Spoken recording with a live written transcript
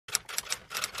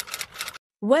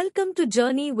Welcome to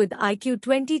Journey with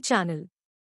IQ20 channel.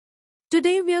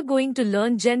 Today we are going to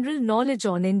learn general knowledge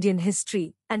on Indian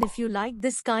history, and if you like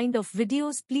this kind of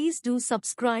videos, please do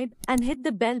subscribe and hit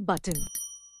the bell button.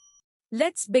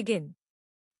 Let's begin.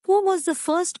 Who was the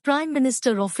first Prime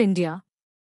Minister of India?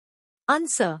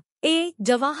 Answer: A.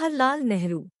 Jawaharlal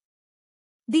Nehru.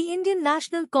 The Indian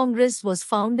National Congress was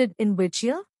founded in which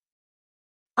year?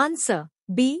 Answer: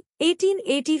 B.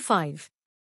 1885.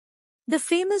 The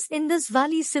famous Indus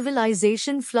Valley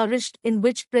civilization flourished in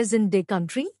which present-day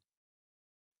country?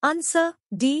 Answer: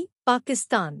 D.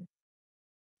 Pakistan.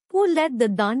 Who led the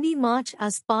Dandi March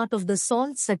as part of the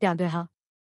Salt Satyagraha?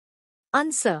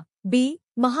 Answer: B.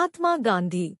 Mahatma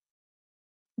Gandhi.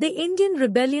 The Indian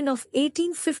Rebellion of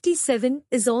 1857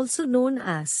 is also known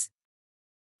as?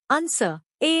 Answer: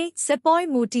 A. Sepoy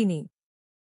Mutiny.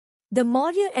 The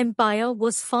Maurya Empire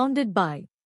was founded by?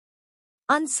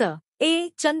 Answer: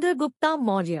 A. Chandragupta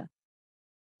Maurya.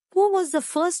 Who was the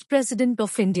first President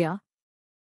of India?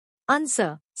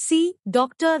 Answer: C.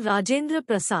 Dr. Rajendra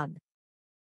Prasad.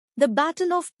 The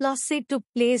Battle of Plassey took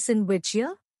place in which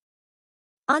year?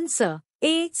 Answer: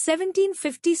 A.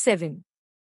 1757.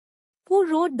 Who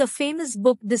wrote the famous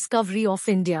book Discovery of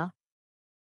India?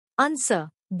 Answer: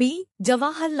 B.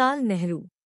 Jawaharlal Nehru.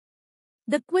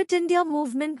 The Quit India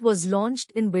movement was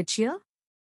launched in which year?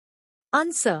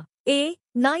 Answer: A.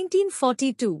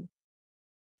 1942.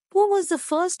 Who was the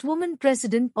first woman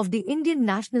president of the Indian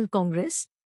National Congress?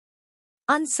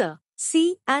 Answer: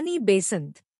 C. Annie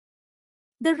Besant.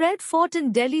 The Red Fort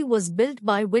in Delhi was built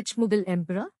by which Mughal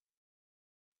emperor?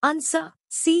 Answer: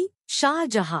 C. Shah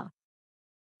Jahan.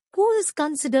 Who is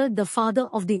considered the father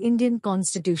of the Indian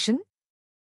Constitution?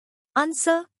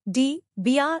 Answer: D.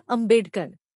 B.R.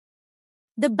 Ambedkar.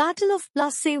 The Battle of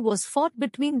Plassey was fought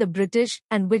between the British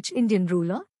and which Indian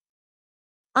ruler?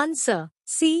 Answer: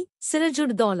 C.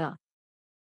 Sirajud-Dowla.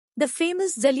 The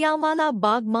famous Jallianwala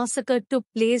Bagh massacre took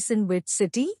place in which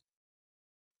city?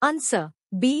 Answer: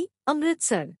 B.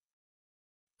 Amritsar.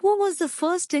 Who was the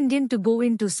first Indian to go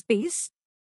into space?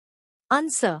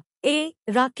 Answer: A.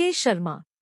 Rakesh Sharma.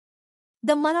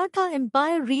 The Maratha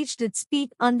Empire reached its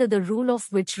peak under the rule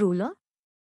of which ruler?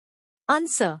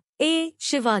 Answer: A.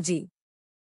 Shivaji.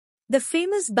 The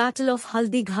famous Battle of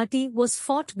Haldighati was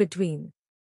fought between?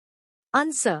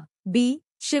 Answer: B.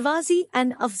 Shivaji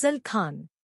and Afzal Khan.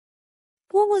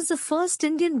 Who was the first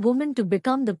Indian woman to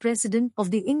become the President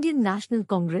of the Indian National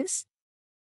Congress?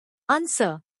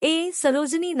 Answer: A.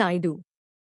 Sarojini Naidu.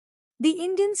 The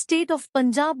Indian state of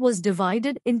Punjab was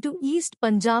divided into East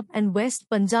Punjab and West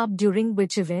Punjab during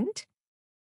which event?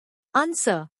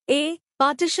 Answer: A.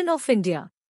 Partition of India.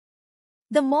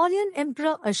 The Mauryan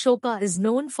Emperor Ashoka is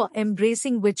known for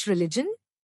embracing which religion?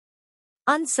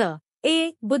 Answer: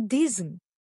 A. Buddhism.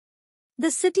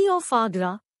 The city of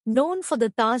Agra, known for the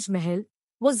Taj Mahal,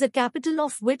 was the capital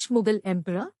of which Mughal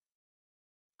emperor?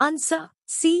 Answer: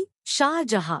 C. Shah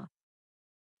Jahan.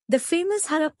 The famous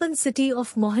Harappan city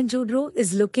of Mohenjo-daro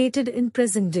is located in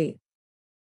present day?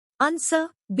 Answer: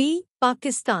 B.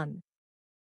 Pakistan.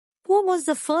 Who was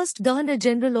the first Governor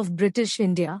General of British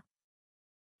India?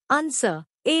 Answer: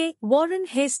 A. Warren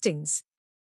Hastings.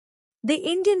 The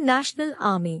Indian National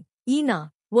Army,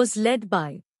 INA, was led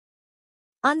by?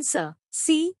 Answer: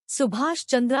 C. Subhash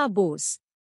Chandra Bose.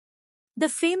 The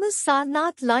famous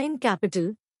Sarnath lion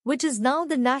capital, which is now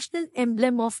the national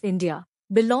emblem of India,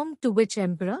 belonged to which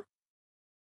emperor?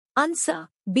 Answer: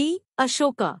 B.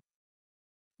 Ashoka.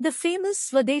 The famous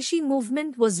Swadeshi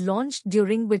movement was launched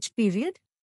during which period?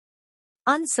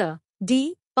 Answer: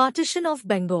 D. Partition of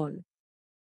Bengal.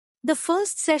 The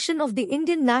first session of the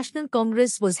Indian National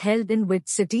Congress was held in which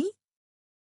city?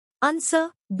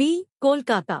 Answer: B.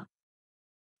 Kolkata.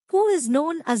 Who is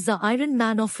known as the Iron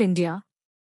Man of India?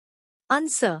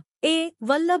 Answer: A.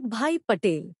 Vallabhbhai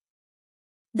Patel.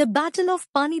 The Battle of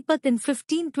Panipat in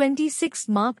 1526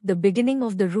 marked the beginning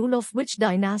of the rule of which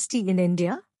dynasty in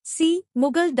India? C.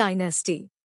 Mughal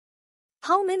dynasty.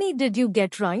 How many did you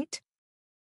get right?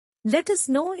 Let us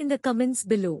know in the comments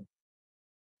below.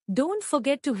 Don't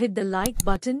forget to hit the like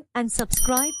button and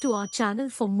subscribe to our channel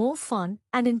for more fun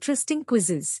and interesting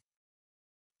quizzes.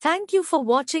 Thank you for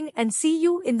watching and see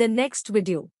you in the next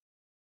video.